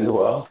never end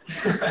well.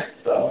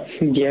 So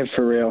yeah,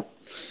 for real.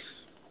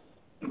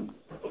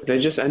 They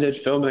just ended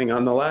filming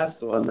on the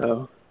last one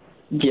though.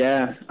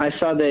 Yeah, I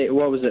saw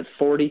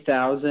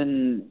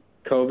 40,000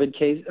 COVID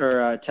case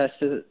or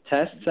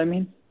tests. I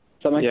mean,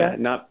 something like that.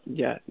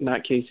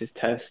 Not cases,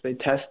 tests. They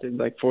tested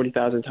like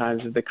 40,000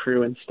 times with the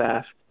crew and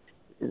staff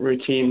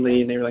routinely,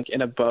 and they were like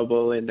in a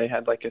bubble, and they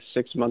had like a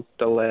 6-month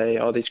delay,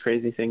 all these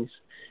crazy things.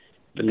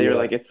 But they were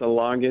like, it's the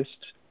longest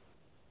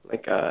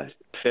like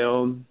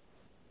film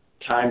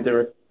time they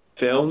were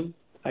filmed.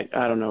 I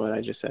don't know what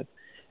I just said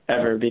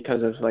ever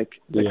because of like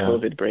the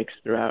COVID breaks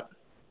throughout.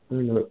 I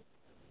don't know.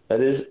 That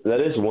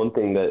is one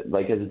thing that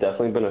like has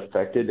definitely been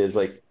affected is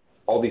like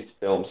all these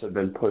films have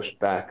been pushed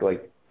back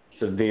like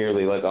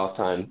severely like off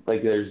time.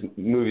 Like there's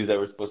movies that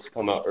were supposed to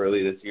come out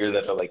early this year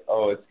that are like,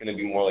 oh, it's going to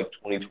be more like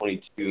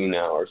 2022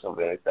 now or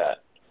something like that.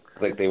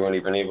 Like they weren't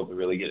even able to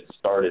really get it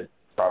started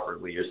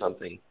properly or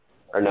something.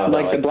 Or now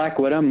like the Black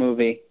Widow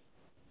movie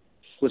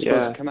was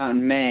supposed to come out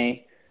in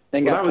May,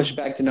 then got pushed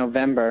back to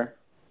November,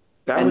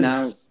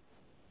 now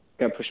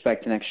got pushed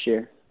back to next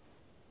year.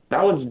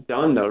 That one's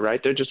done, though,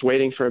 right? They're just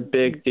waiting for a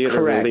big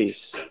theater release.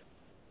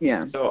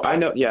 Yeah. So I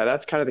know,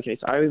 that's kind of the case.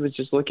 I was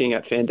just looking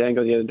at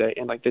Fandango the other day,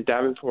 and like the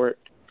Davenport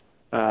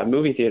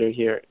movie theater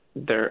here,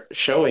 they're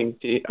showing,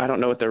 I don't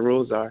know what their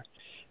rules are,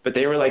 but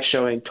they were like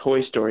showing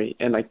Toy Story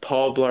and like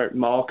Paul Blart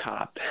Mall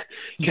Cop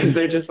because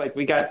they're just like,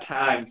 we got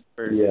time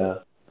for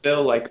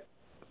still like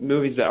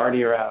movies that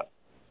already are out.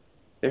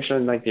 They're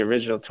showing like the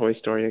original Toy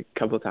Story a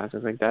couple of times. I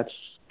was like, that's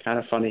kind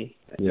of funny.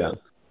 Yeah.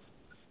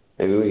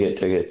 Maybe we get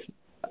tickets.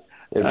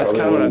 That's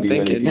kind of what I'm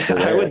thinking.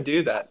 I would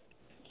do that.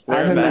 I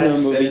haven't been to a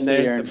movie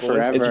theater in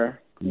forever.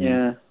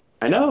 Yeah.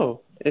 I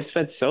know. It's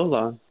been so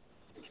long.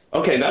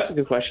 Okay, that's a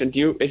good question.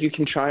 If you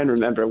can try and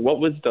remember, what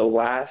was the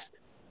last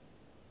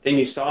thing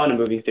you saw in a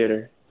movie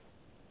theater?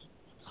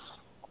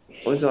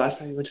 What was the last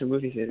time you went to a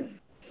movie theater?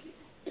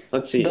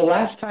 Let's see. The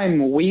last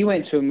time we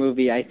went to a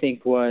movie, I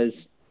think, was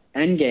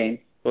Endgame.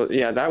 Well,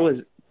 yeah, that was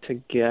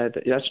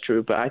together. That's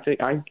true, but I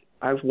think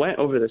I went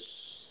over this.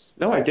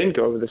 No, I didn't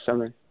go over the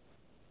summer.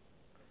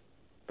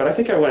 But I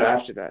think I went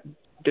after that.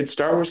 Did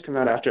Star Wars come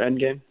out after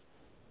Endgame?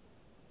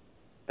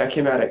 That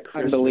came out at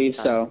Christmas. I believe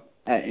time. so.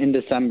 In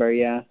December,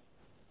 yeah.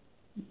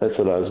 That's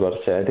what I was about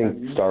to say. I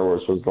think Star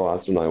Wars was the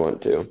last one I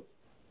went to.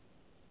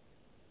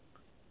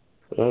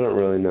 But I don't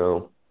really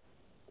know.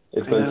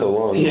 It's been so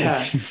long.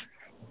 Yeah.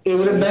 It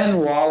would have been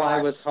while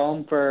I was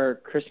home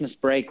for Christmas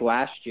break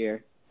last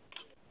year.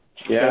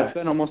 Yeah. So it's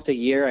been almost a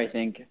year, I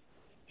think.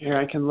 Here,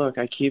 I can look.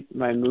 I keep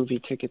my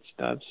movie ticket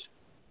stubs.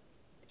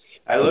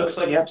 It looks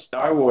like,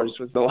 Star Wars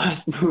was the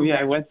last movie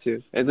I went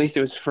to. At least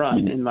it was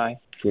front in my...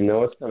 You know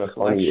what's kind of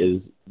funny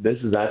is this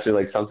is actually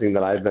like something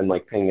that I've been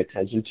like paying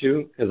attention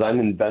to because I'm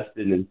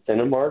invested in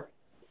Cinemark,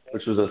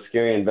 which was a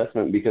scary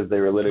investment because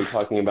they were literally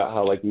talking about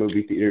how like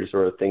movie theaters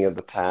were a thing of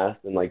the past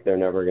and like they're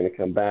never going to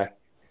come back.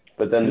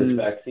 But then this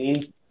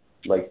vaccine,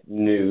 like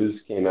news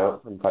came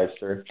out from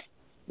Pfizer,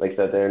 like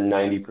that they're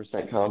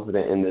 90%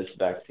 confident in this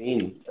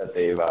vaccine that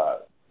they've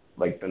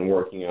like been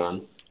working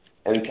on,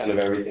 and kind of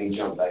everything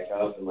jumped back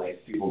up and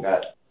like people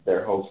got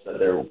their hopes that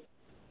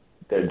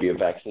there'd be a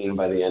vaccine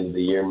by the end of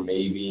the year,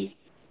 maybe.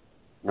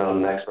 I'm not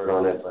an expert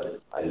on it,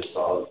 but I just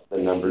saw the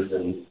numbers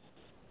in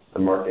the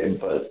market.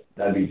 But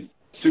that'd be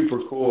super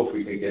cool if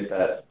we could get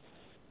that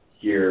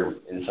here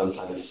in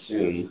sometime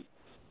soon.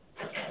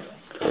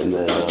 And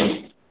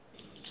then...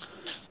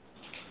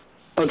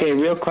 Okay,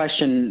 real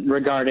question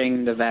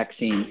regarding the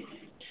vaccine.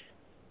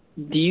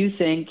 Do you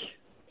think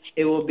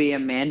it will be a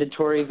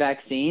mandatory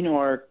vaccine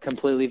or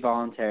completely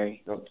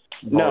voluntary?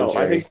 No,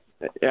 I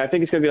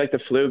think it's going to be like the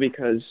flu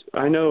because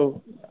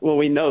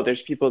we know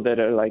there's people that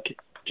are like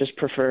just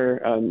prefer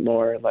a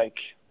more like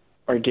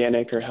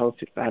organic or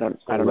healthy, I don't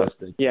know.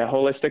 Yeah,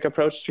 holistic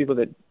approach to people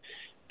that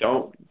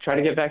don't try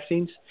to get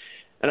vaccines.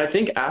 And I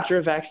think after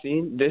a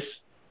vaccine, this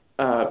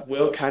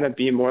will kind of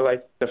be more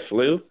like the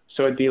flu.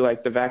 So it'd be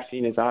like the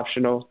vaccine is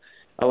optional.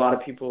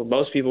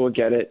 Most people would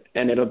get it,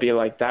 and it'll be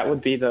like that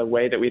would be the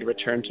way that we'd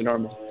return to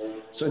normal.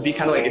 So it'd be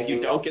kind of like if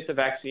you don't get the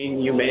vaccine,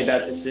 you made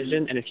that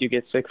decision, and if you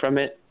get sick from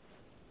it,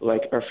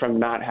 like, or from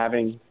not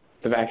having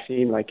the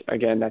vaccine, like,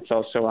 again, that's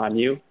also on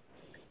you.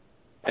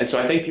 And so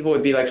I think people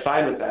would be like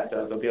fine with that,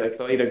 though. They'll be like,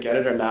 they'll either get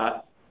it or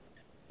not,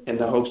 in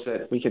the hopes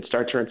that we could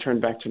start to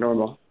return back to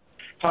normal.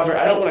 However,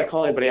 I don't want to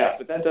call anybody out,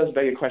 but that does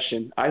beg a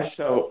question.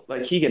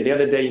 Like Keegan, the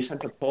other day you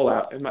sent a poll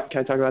out. Can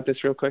I talk about this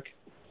real quick?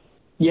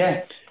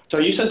 Yeah. So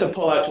you sent a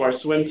poll out to our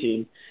swim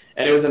team,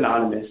 and it was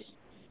anonymous,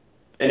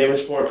 and it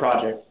was for a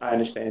project, I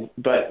understand.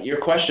 But your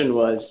question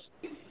was,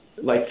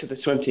 like, to the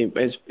swim team,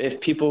 is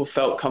if people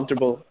felt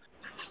comfortable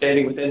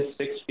standing within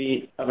 6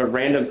 feet of a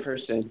random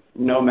person,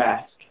 no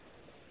mask.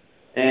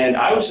 And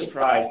I was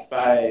surprised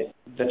by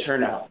the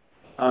turnout.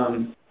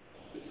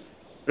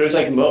 But it was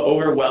like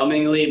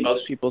overwhelmingly,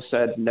 most people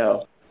said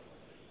no.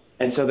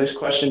 And so this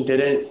question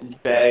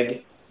didn't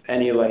beg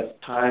any like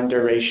time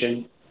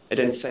duration. It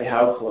didn't say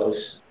how close.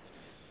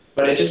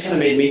 But it just kind of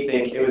made me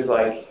think, it was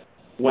like,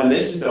 when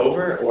this is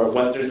over, or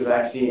once there's a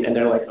vaccine, and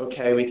they're like,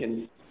 okay, we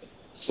can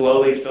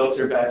slowly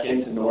filter back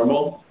into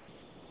normal,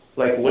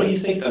 like, what do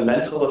you think the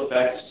mental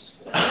effects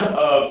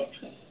of,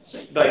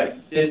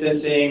 like,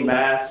 distancing,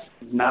 masks,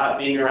 not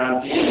being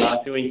around people,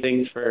 not doing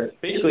things for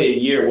basically a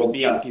year will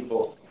be on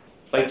people?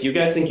 Like, do you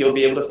guys think you'll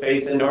be able to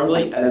phase in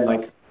normally? And then,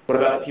 like, what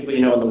about the people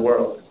you know in the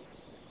world?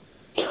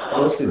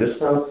 Honestly, this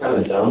sounds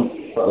kind of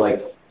dumb, but, like,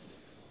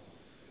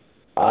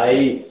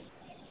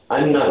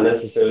 I'm not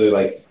necessarily,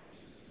 like,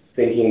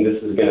 thinking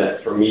this is going to,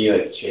 for me,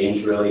 like,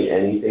 change really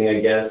anything,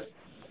 I guess.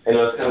 And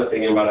I was kind of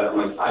thinking about it. I'm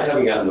like, I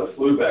haven't gotten the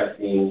flu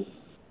vaccine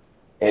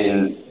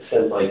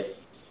since, like,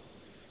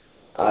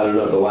 I don't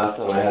know, the last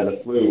time I had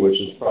the flu, which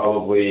was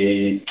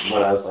probably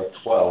when I was, like,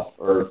 12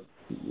 or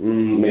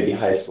maybe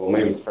high school,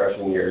 maybe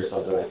freshman year or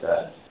something like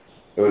that.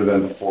 It would have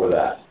been before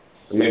that.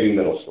 Or maybe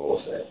middle school,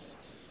 we'll say.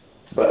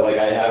 But, like,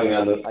 I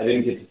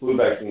didn't get the flu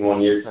vaccine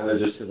one year kind of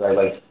just because I,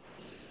 like,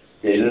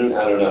 didn't,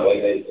 I don't know,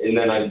 like, and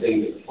then I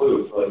didn't get the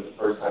flu for, like, the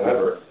first time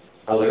ever.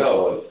 I was like, oh,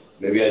 well,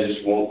 maybe I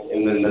just won't,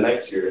 and then the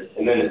next year.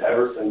 And then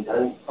ever since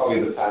then, probably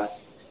the past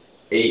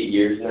 8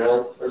 years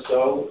now or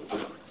so,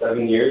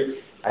 7 years,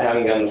 I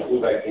haven't gotten the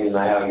flu vaccine and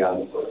I haven't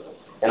gotten the flu.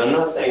 And I'm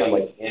not saying I'm,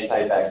 like,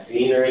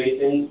 anti-vaccine or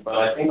anything, but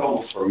I think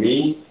almost for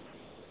me,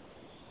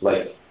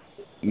 like,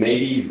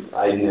 maybe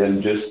I am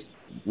just,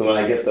 when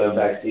I get the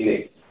vaccine,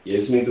 it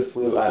gives me the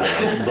flu, I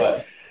don't know.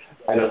 But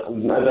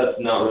That's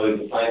not really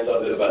the science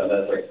of it, but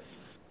that's like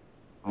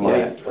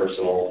my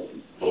personal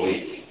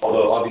belief.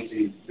 Although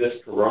obviously this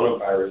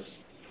coronavirus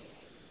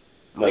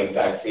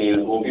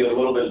vaccine will be a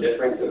little bit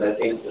different because I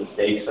think the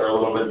stakes are a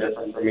little bit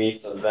different for me,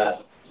 so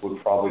that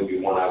would probably be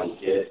one I would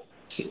get.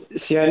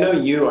 See, I know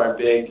you are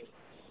big,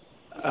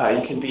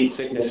 you can beat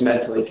sickness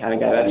mentally kind of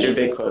guy. That's your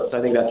big quote, so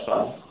I think that's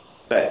fun.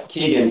 But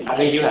Keegan, I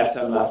think you had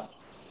some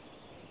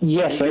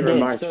yes, I did.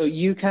 remarks. So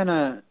you kind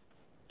of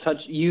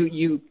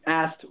you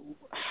asked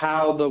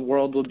how the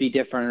world would be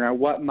different or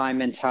what my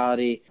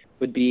mentality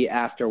would be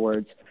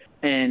afterwards.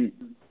 And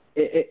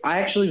I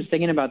actually was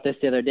thinking about this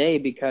the other day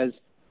because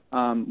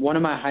one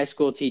of my high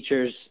school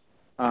teachers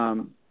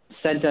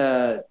sent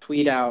a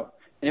tweet out,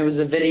 and it was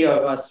a video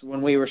of us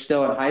when we were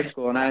still in high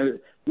school. And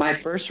my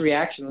first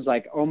reaction was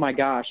like, oh my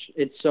gosh,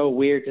 it's so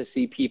weird to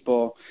see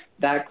people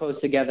that close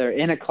together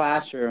in a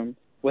classroom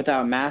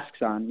without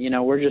masks on. You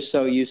know, we're just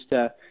so used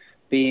to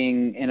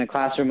being in a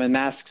classroom with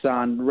masks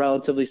on,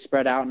 relatively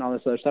spread out and all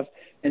this other stuff.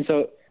 And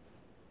so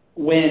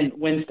when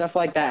stuff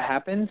like that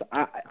happens,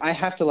 I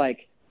have to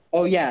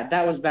oh yeah,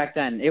 that was back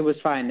then. It was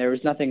fine. There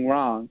was nothing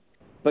wrong.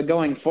 But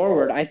going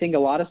forward, I think a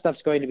lot of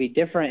stuff's going to be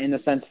different in the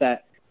sense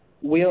that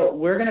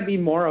we're going to be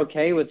more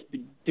okay with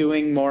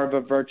doing more of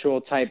a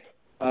virtual type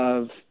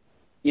of,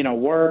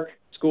 work,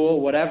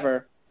 school,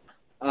 whatever.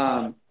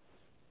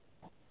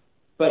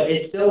 But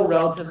it's still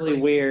relatively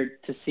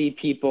weird to see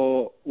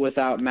people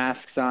without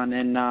masks on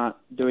and not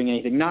doing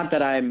anything. Not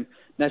that I'm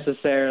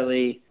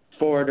necessarily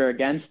for it or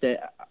against it.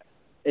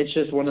 It's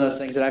just one of those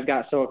things that I've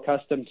got so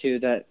accustomed to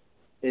that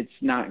it's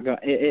not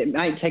it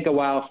might take a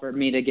while for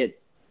me to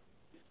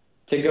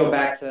go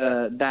back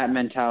to that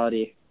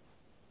mentality.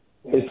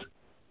 It's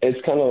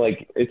kind of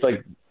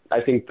I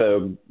think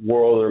the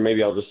world, or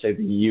maybe I'll just say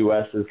the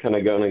U.S. is kind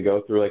of going to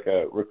go through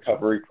a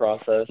recovery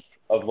process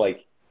of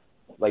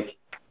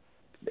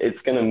it's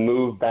going to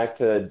move back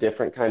to a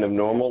different kind of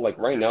normal.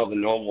 Right now, the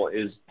normal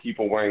is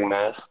people wearing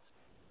masks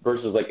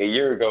versus a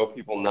year ago,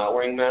 people not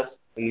wearing masks.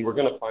 And we're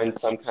going to find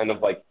some kind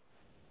of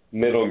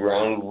middle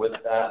ground with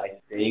that, I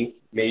think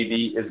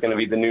maybe is going to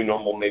be the new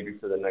normal maybe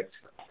for the next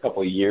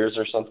couple of years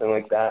or something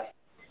like that.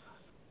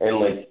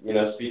 And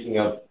speaking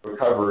of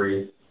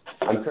recovery,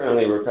 I'm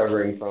currently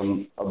recovering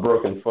from a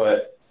broken foot.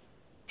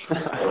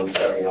 I'm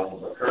stepping off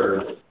of a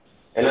curb,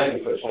 and I can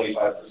put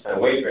 25%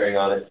 weight bearing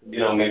on it.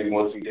 Maybe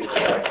once we get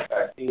the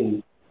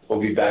vaccine, we'll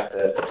be back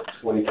to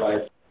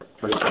 25%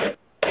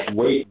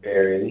 weight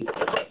bearing.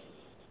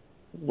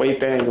 Weight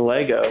bearing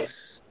Legos,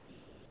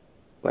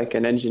 like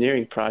an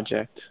engineering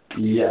project.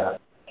 Yeah,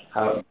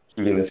 how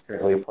Steven is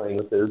currently playing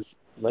with his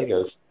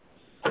Legos.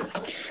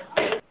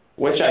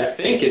 Which I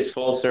think is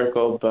full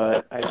circle,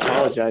 but I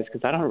apologize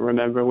because I don't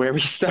remember where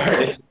we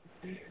started.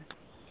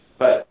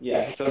 But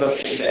yeah, so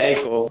the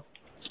ankle,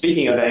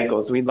 speaking of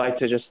ankles, we'd like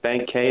to just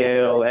thank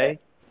KALA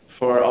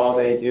for all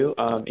they do.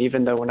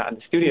 Even though we're not in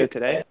the studio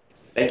today,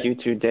 thank you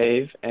to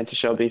Dave and to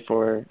Shelby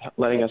for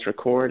letting us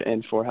record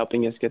and for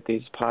helping us get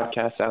these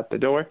podcasts out the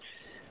door.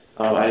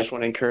 I just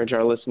want to encourage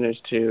our listeners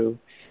to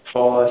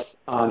follow us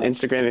on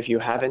Instagram if you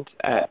haven't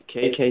at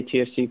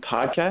KKTFC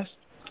Podcast,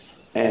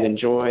 and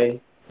enjoy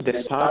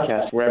this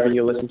podcast wherever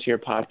you listen to your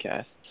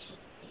podcasts.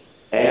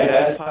 And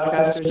as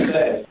podcasters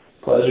say,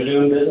 pleasure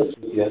doing business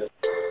with you.